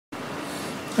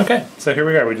Okay, so here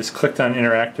we are. We just clicked on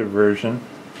interactive version,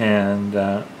 and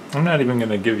I'm not even going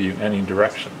to give you any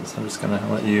directions. I'm just going to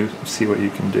let you see what you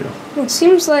can do. It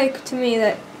seems like to me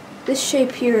that this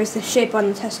shape here is the shape on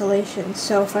the tessellation.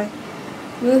 So if I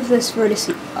move this vertex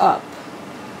up,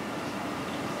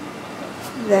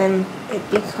 then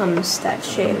it becomes that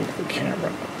shape. Move the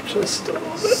camera just a little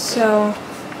bit. So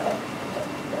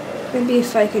maybe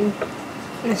if I can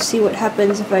see what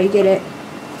happens if I get it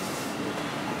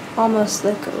almost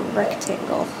like a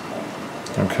rectangle.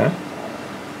 Okay.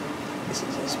 This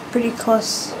is pretty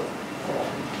close.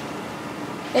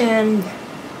 And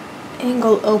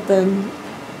angle open.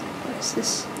 What is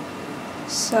this?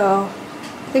 So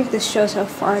I think this shows how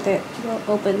far that will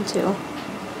open to.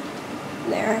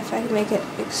 There, if I make it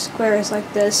like squares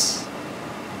like this,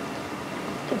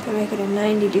 if I make it a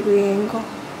 90-degree angle,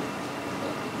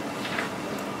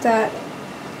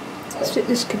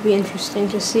 this could be interesting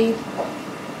to see.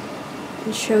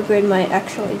 And show grid might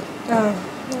actually, I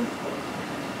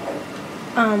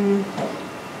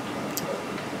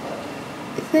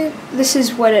think this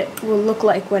is what it will look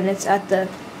like when it's at the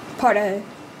part I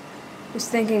was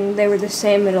thinking they were the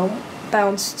same. It'll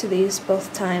bounce to these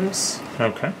both times.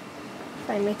 Okay. If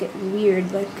I make it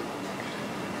weird, like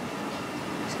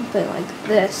something like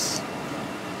this,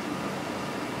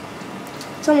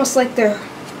 it's almost like they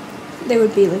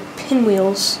would be like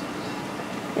pinwheels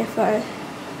if I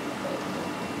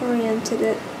oriented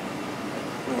it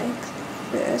like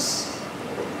this.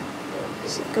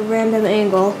 It's like a random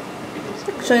angle.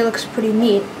 It actually looks pretty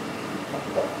neat,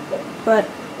 but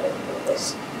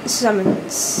this is I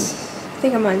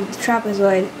think I'm on the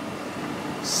trapezoid.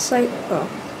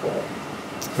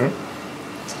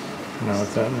 Know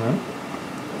what that meant?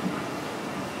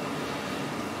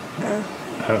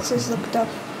 This is looked up.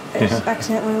 I just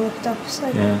accidentally looked up.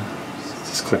 Yeah.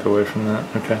 Just click away from that.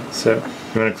 Okay. So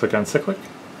you want to click on cyclic?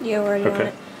 Yeah, we're already on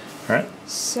it. All right.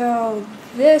 So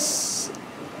this.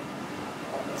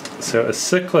 So a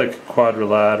cyclic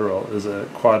quadrilateral is a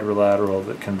quadrilateral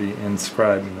that can be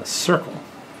inscribed in a circle.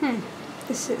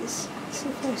 This is. Let's see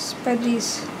if I spread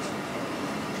these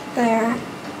there.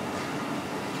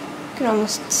 You can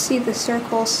almost see the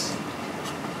circles.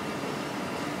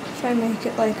 If I make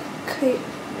it like a kite.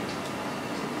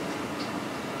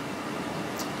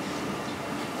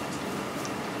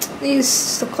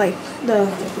 These look like the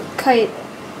kite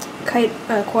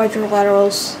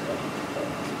quadrilaterals.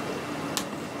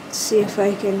 Let's see if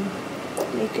I can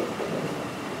make it.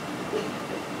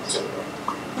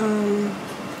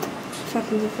 What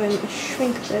happens if I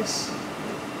shrink this?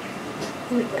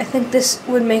 I think this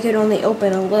would make it only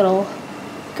open a little,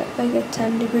 like a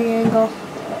 10-degree angle.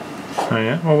 Oh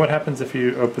yeah? Well, what happens if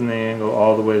you open the angle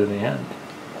all the way to the end?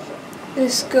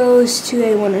 This goes to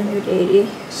a 180,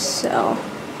 so.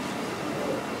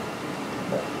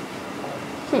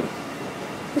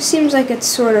 It seems like it's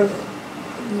sort of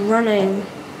running.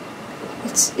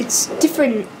 It's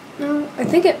different. No, I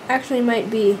think it actually might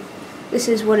be. This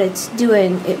is what it's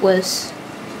doing. It was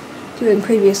doing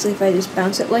previously. If I just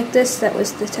bounce it like this, that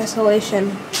was the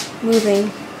tessellation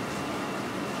moving.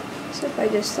 So if I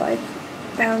just like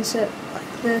bounce it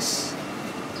like this,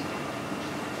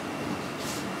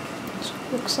 that's what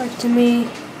it looks like to me.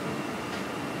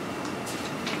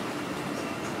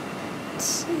 Let's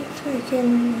see if I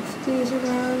can move these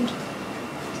around.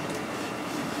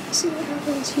 See what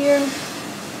happens here.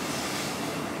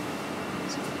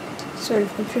 Sort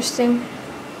of interesting.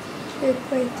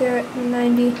 Shape right there at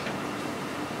 90.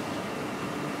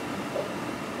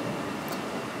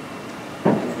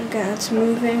 Again, it's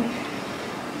moving.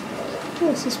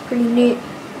 This is pretty neat.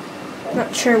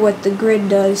 Not sure what the grid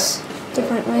does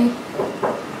differently.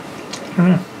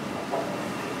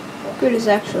 Grid is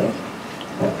actually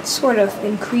sort of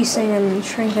increasing and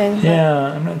shrinking.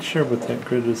 Yeah, I'm not sure what that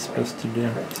grid is supposed to do,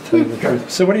 to tell you the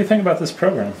truth. So what do you think about this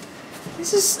program?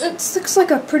 It looks like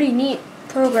a pretty neat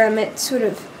program. It's sort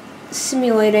of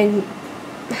simulating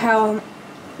how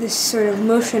this sort of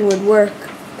motion would work.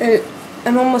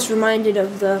 I'm almost reminded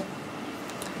of the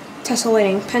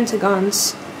tessellating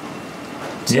pentagons.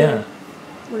 Yeah.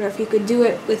 I wonder if you could do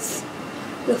it with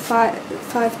the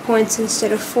five points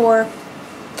instead of 4.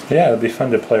 Yeah, it'd be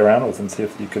fun to play around with and see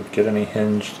if you could get any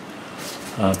hinged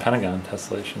pentagon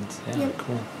tessellations. Yeah, yep.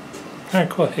 Cool. All right,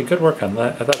 cool. Hey, good work on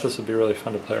that. I thought this would be really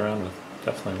fun to play around with.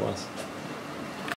 Definitely was.